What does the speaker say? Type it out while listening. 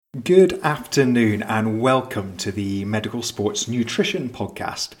Good afternoon and welcome to the Medical Sports Nutrition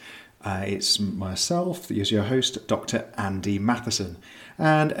Podcast. It's myself, as your host, Dr. Andy Matheson.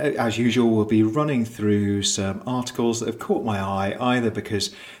 And as usual, we'll be running through some articles that have caught my eye, either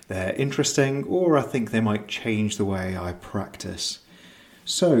because they're interesting or I think they might change the way I practice.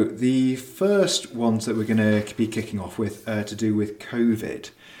 So the first ones that we're going to be kicking off with are to do with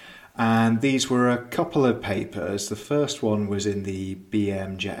COVID. And these were a couple of papers. The first one was in the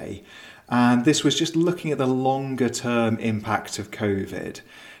BMJ, and this was just looking at the longer term impact of COVID.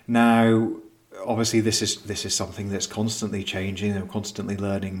 Now, obviously, this is something that's constantly changing and constantly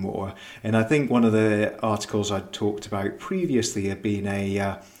learning more. And I think one of the articles I talked about previously had been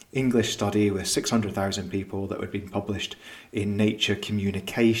a English study with 600,000 people that had been published in Nature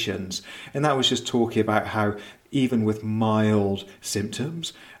Communications. And that was just talking about how even with mild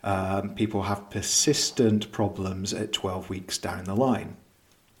symptoms, people have persistent problems at 12 weeks down the line.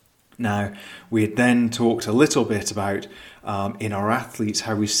 Now, we had then talked a little bit about in our athletes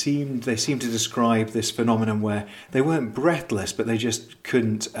how they seemed to describe this phenomenon where they weren't breathless, but they just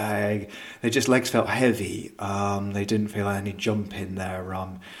couldn't. Legs felt heavy. They didn't feel any jump in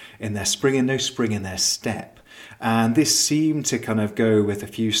their spring and no spring in their step. And this seemed to kind of go with a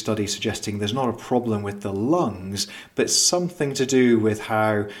few studies suggesting there's not a problem with the lungs, but something to do with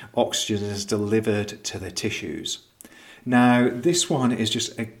how oxygen is delivered to the tissues. Now, this one is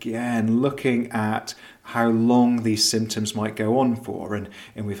just, again, looking at how long these symptoms might go on for. And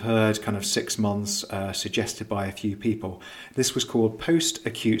we've heard kind of 6 months suggested by a few people. This was called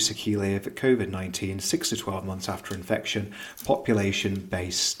Post-Acute Sequelae of COVID-19, 6 to 12 months after infection,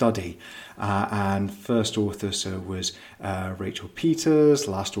 population-based study. And first author was Rachel Peters,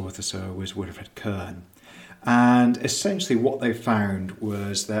 last author was Winifred Kern. And essentially what they found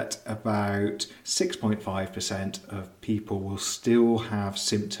was that about 6.5% of people will still have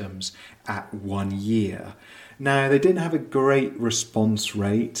symptoms at 1 year. Now, they didn't have a great response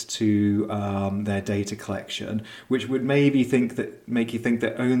rate to their data collection, which would make you think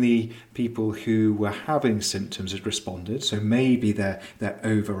that only people who were having symptoms had responded. So maybe they're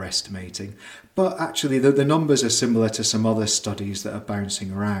overestimating. But actually, the numbers are similar to some other studies that are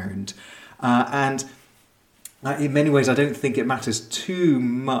bouncing around. In many ways, I don't think it matters too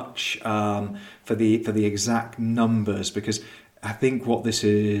much for the exact numbers, because I think what this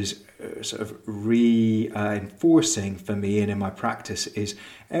is sort of reinforcing for me and in my practice is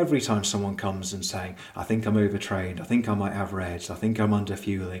every time someone comes and saying, I think I'm overtrained, I think I might have RED, I think I'm under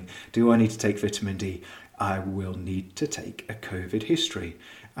fueling, do I need to take vitamin D? I will need to take a COVID history.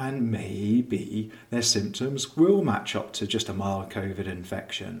 And maybe their symptoms will match up to just a mild COVID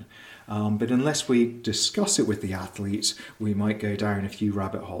infection. But unless we discuss it with the athletes, we might go down a few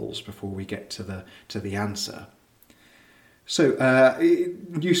rabbit holes before we get to the answer. So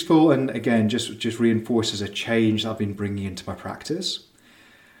useful, and again, just reinforces a change that I've been bringing into my practice.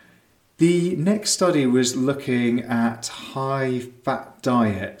 The next study was looking at high-fat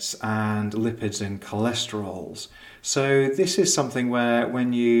diets and lipids and cholesterols. So this is something where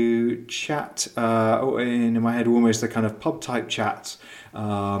when you chat, in my head, almost the kind of pub-type chats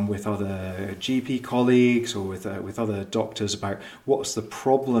with other GP colleagues or with other doctors about what's the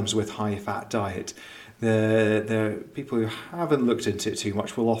problems with high-fat diet. The people who haven't looked into it too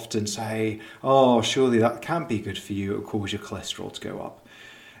much will often say, oh, surely that can't be good for you, it'll cause your cholesterol to go up.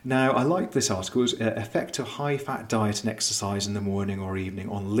 Now, I like this article. It's effect of high-fat diet and exercise in the morning or evening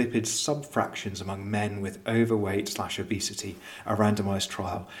on lipid subfractions among men with overweight/obesity, a randomised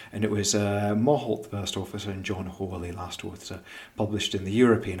trial. And it was Moholt, the first author, and John Hawley, last author, published in the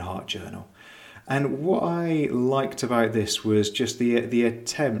European Heart Journal. And what I liked about this was just the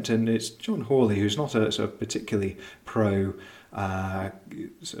attempt, and it's John Hawley, who's not a sort of particularly pro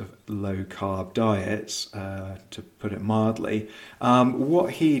sort of low-carb diets, to put it mildly.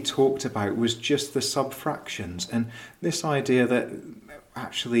 What he talked about was just the subfractions, and this idea that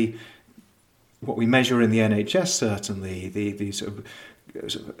actually what we measure in the NHS, certainly, the sort of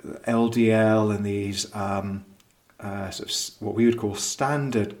LDL and these sort of what we would call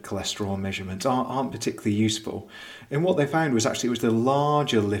standard cholesterol measurements aren't particularly useful. And what they found was actually it was the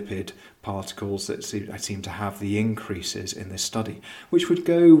larger lipid particles that seem to have the increases in this study, which would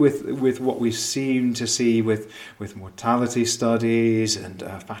go with what we seem to see with mortality studies and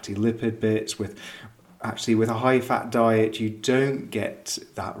fatty lipid bits. With a high-fat diet, you don't get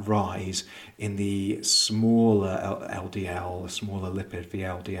that rise in the smaller LDL, smaller lipid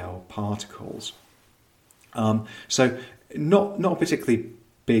VLDL particles. So not a particularly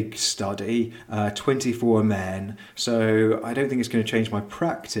big study, 24 men, so I don't think it's going to change my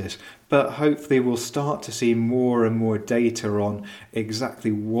practice, but hopefully we'll start to see more and more data on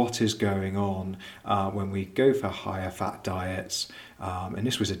exactly what is going on when we go for higher fat diets. And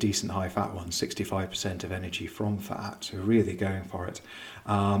this was a decent high fat one, 65% of energy from fat, so really going for it.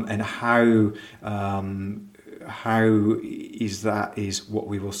 And how is what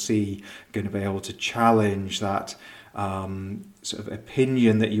we will see going to be able to challenge that sort of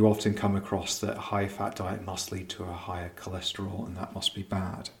opinion that you often come across, that a high fat diet must lead to a higher cholesterol and that must be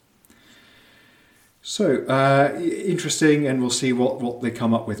bad. So interesting, and we'll see what they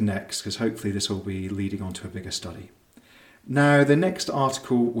come up with next, because hopefully this will be leading on to a bigger study. Now, the next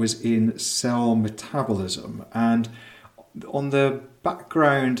article was in Cell Metabolism, and on the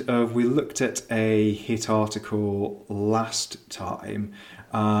background of, we looked at a HIT article last time,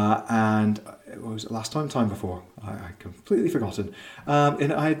 and it was last time before, I completely forgotten,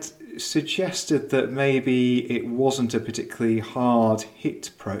 and I'd suggested that maybe it wasn't a particularly hard HIT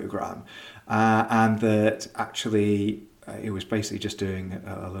program, and that actually it was basically just doing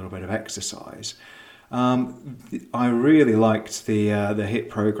a little bit of exercise. I really liked the HIT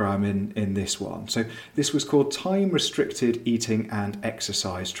program in this one. So this was called Time Restricted Eating and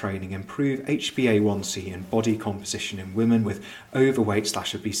Exercise Training, Improve HbA1c and Body Composition in Women with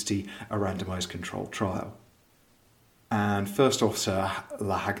Overweight/Obesity, a randomised controlled trial. And first officer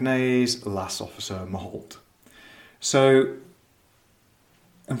Lahagnaise, last officer Maholt. So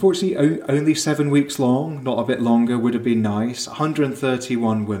unfortunately, only 7 weeks long, not a bit longer, would have been nice.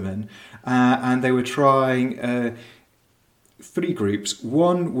 131 women, and they were trying 3 groups.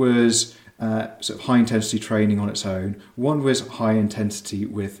 One was sort of high intensity training on its own, one was high intensity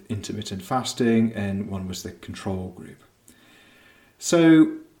with intermittent fasting, and one was the control group.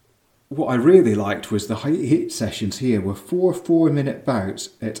 So what I really liked was the HIT sessions here were 4 4-minute bouts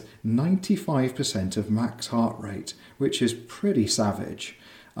at 95% of max heart rate, which is pretty savage.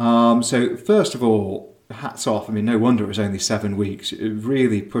 So first of all, hats off. I mean, no wonder it was only 7 weeks,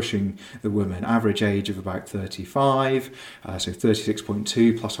 really pushing the women. Average age of about 35, so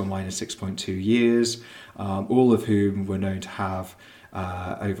 36.2 plus or minus 6.2 years, all of whom were known to have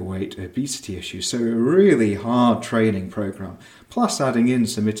overweight, obesity issues. So a really hard training program, plus adding in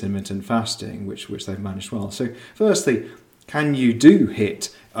some intermittent fasting, which they've managed well. So firstly, can you do HIT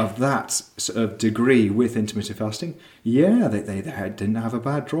of that sort of degree with intermittent fasting? Yeah, they didn't have a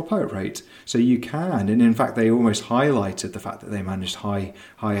bad dropout rate. So you can, and in fact they almost highlighted the fact that they managed high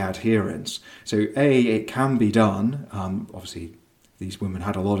adherence. So it can be done. Obviously these women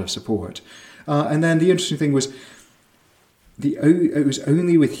had a lot of support. And then the interesting thing was, it was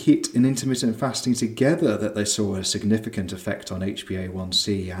only with HIT and intermittent fasting together that they saw a significant effect on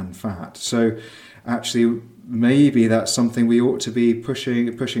HbA1c and fat. So actually, maybe that's something we ought to be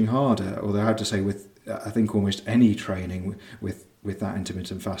pushing harder. Although I have to say, with I think almost any training with that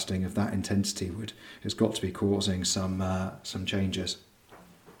intermittent fasting of that intensity has got to be causing some changes.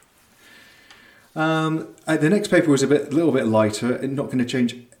 The next paper was a little bit lighter, not going to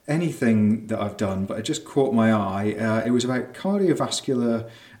change anything that I've done, but it just caught my eye. It was about cardiovascular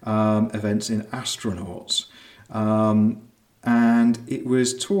events in astronauts. And it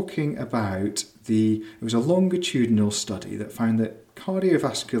was talking about it was a longitudinal study that found that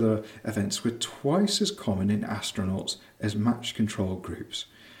cardiovascular events were twice as common in astronauts as matched control groups.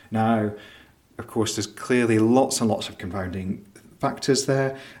 Now, of course, there's clearly lots and lots of confounding factors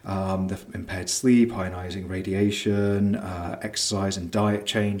there. The impaired sleep, ionizing radiation, exercise and diet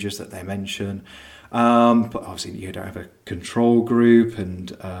changes that they mention. But obviously you don't have a control group,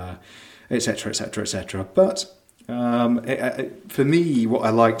 and etc., etc., etc. But for me, what I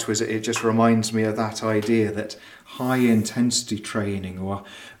liked was it just reminds me of that idea that high intensity training or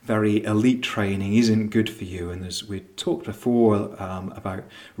very elite training isn't good for you. And as we talked before about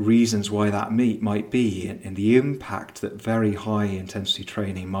reasons why that might be, and the impact that very high intensity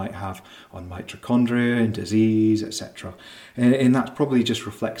training might have on mitochondria and disease, etc. And that probably just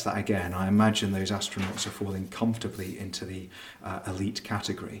reflects that again. I imagine those astronauts are falling comfortably into the elite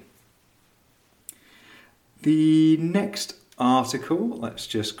category. The next article, let's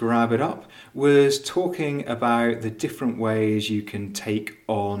just grab it up, was talking about the different ways you can take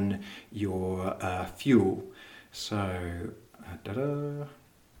on your fuel. So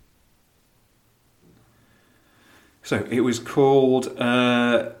it was called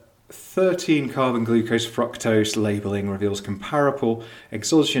 13 carbon glucose fructose labelling reveals comparable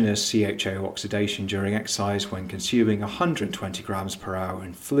exogenous CHO oxidation during exercise when consuming 120 grams per hour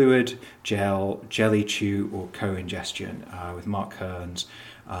in fluid, gel, jelly chew or co-ingestion, with Mark Hearns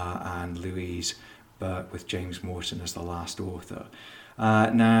and Louise Burke with James Morton as the last author.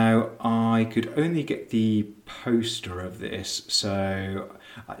 Now, I could only get the poster of this, so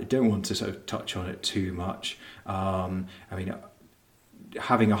I don't want to sort of touch on it too much. I mean,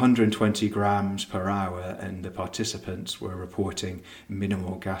 having 120 grams per hour, and the participants were reporting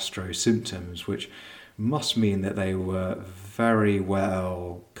minimal gastro symptoms, which must mean that they were very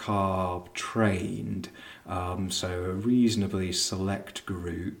well carb trained, so a reasonably select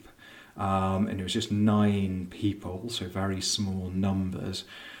group. And it was just 9 people, so very small numbers.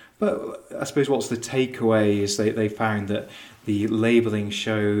 But I suppose what's the takeaway is they found that the labelling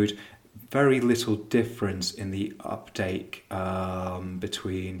showed very little difference in the uptake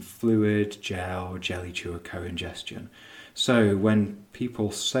between fluid, gel, jelly chew, or co-ingestion. So when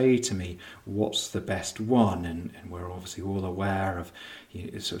people say to me, what's the best one, and we're obviously all aware of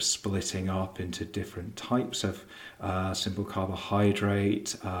sort of splitting up into different types of simple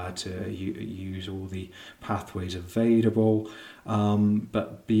carbohydrate to use all the pathways available,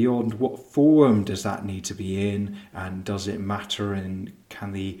 but beyond what form does that need to be in, and does it matter, and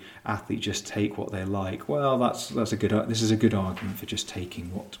can the athlete just take what they like? Well, this is a good argument for just taking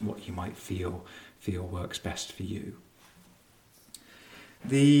what you might feel works best for you.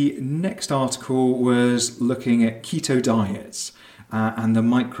 The next article was looking at keto diets and the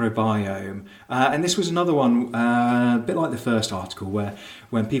microbiome. And this was another one, a bit like the first article, where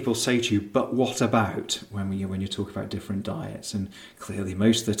when people say to you, but what about, when you talk about different diets, and clearly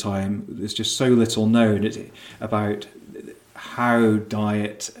most of the time there's just so little known about how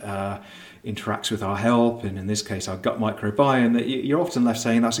diet interacts with our health, and in this case our gut microbiome, that you're often left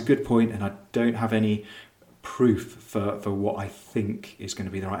saying that's a good point and I don't have any proof for what I think is going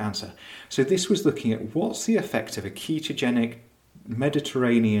to be the right answer. So this was looking at what's the effect of a ketogenic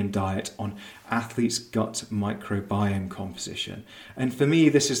Mediterranean diet on athletes' gut microbiome composition. And for me,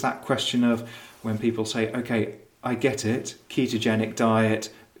 this is that question of when people say, okay, I get it, ketogenic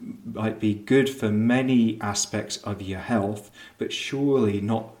diet might be good for many aspects of your health, but surely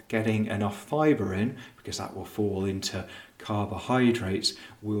not getting enough fibre in, because that will fall into carbohydrates,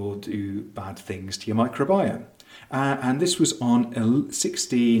 will do bad things to your microbiome. And this was on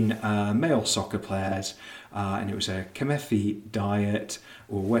 16 male soccer players, and it was a Kemefi diet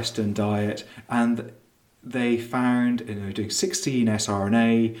or Western diet, and they found, they were doing 16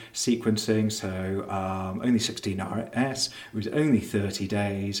 sRNA sequencing, so only 16 RS, it was only 30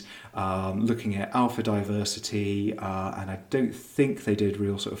 days, looking at alpha diversity, and I don't think they did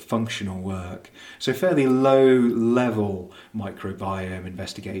real sort of functional work. So fairly low level microbiome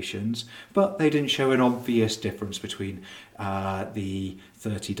investigations, but they didn't show an obvious difference between the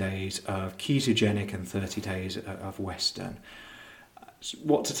 30 days of ketogenic and 30 days of Western.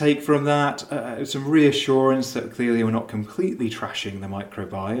 What to take from that? Some reassurance that clearly we're not completely trashing the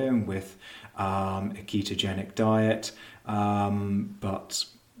microbiome with a ketogenic diet, but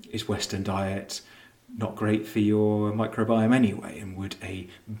is Western diet not great for your microbiome anyway? And would a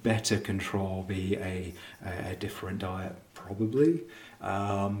better control be a different diet? Probably.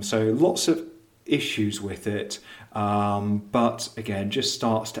 So lots of issues with it, but again, just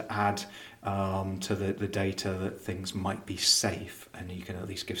starts to add to the data that things might be safe, and you can at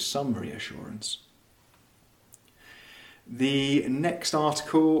least give some reassurance. The next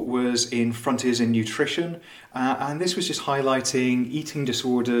article was in Frontiers in Nutrition, and this was just highlighting eating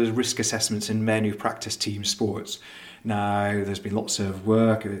disorders risk assessments in men who practice team sports. Now, there's been lots of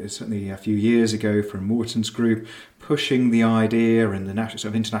work, certainly a few years ago from Morton's group, pushing the idea and the sort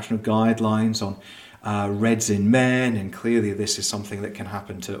of international guidelines on RED-S in men, and clearly this is something that can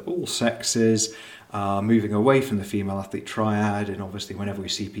happen to all sexes, moving away from the female athlete triad. And obviously whenever we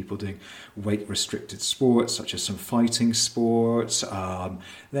see people doing weight restricted sports such as some fighting sports,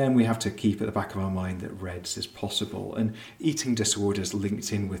 then we have to keep at the back of our mind that RED-S is possible, and eating disorders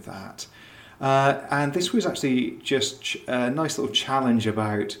linked in with that. And this was actually just a nice little challenge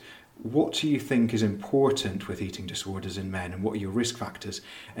about what do you think is important with eating disorders in men, and what are your risk factors?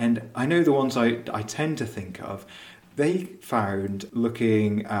 And I know the ones I tend to think of, they found,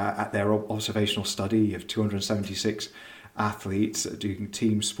 looking at their observational study of 276 athletes doing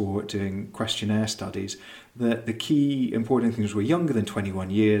team sport, doing questionnaire studies, that the key important things were younger than 21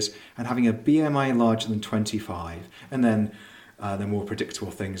 years and having a BMI larger than 25, and then the more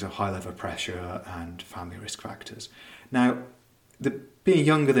predictable things are high level pressure and family risk factors. Now, being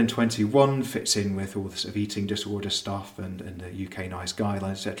younger than 21 fits in with all the sort of eating disorder stuff and the UK NICE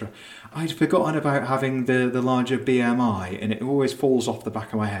guidelines, etc. I'd forgotten about having the larger BMI, and it always falls off the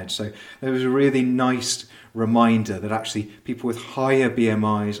back of my head. So there was a really nice reminder that actually people with higher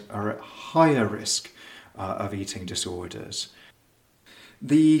BMIs are at higher risk of eating disorders.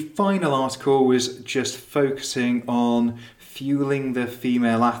 The final article was just focusing on fueling the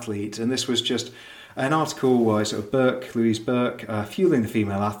female athlete. And this was just an article by Louise Burke, fueling the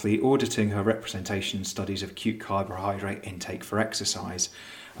female athlete, auditing her representation studies of acute carbohydrate intake for exercise.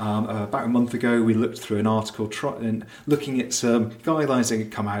 About a month ago, we looked through an article looking at some guidelines that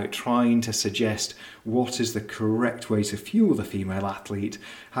had come out, trying to suggest what is the correct way to fuel the female athlete,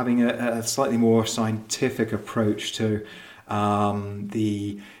 having a slightly more scientific approach to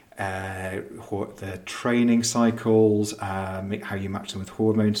the training cycles, how you match them with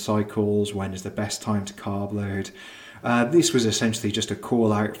hormone cycles, when is the best time to carb load. This was essentially just a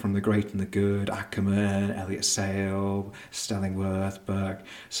call out from the great and the good, Ackerman, Elliott Sale, Stellingworth, Burke,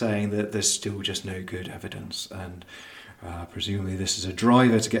 saying that there's still just no good evidence, and presumably this is a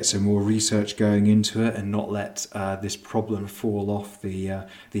driver to get some more research going into it and not let this problem fall off the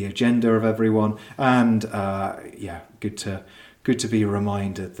agenda of everyone. And good to be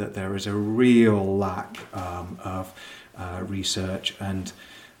reminded that there is a real lack of research, and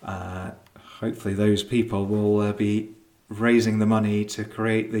hopefully those people will be raising the money to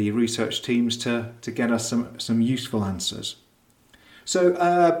create the research teams to get us some useful answers. So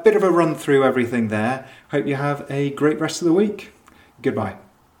a bit of a run through everything there. Hope you have a great rest of the week. Goodbye.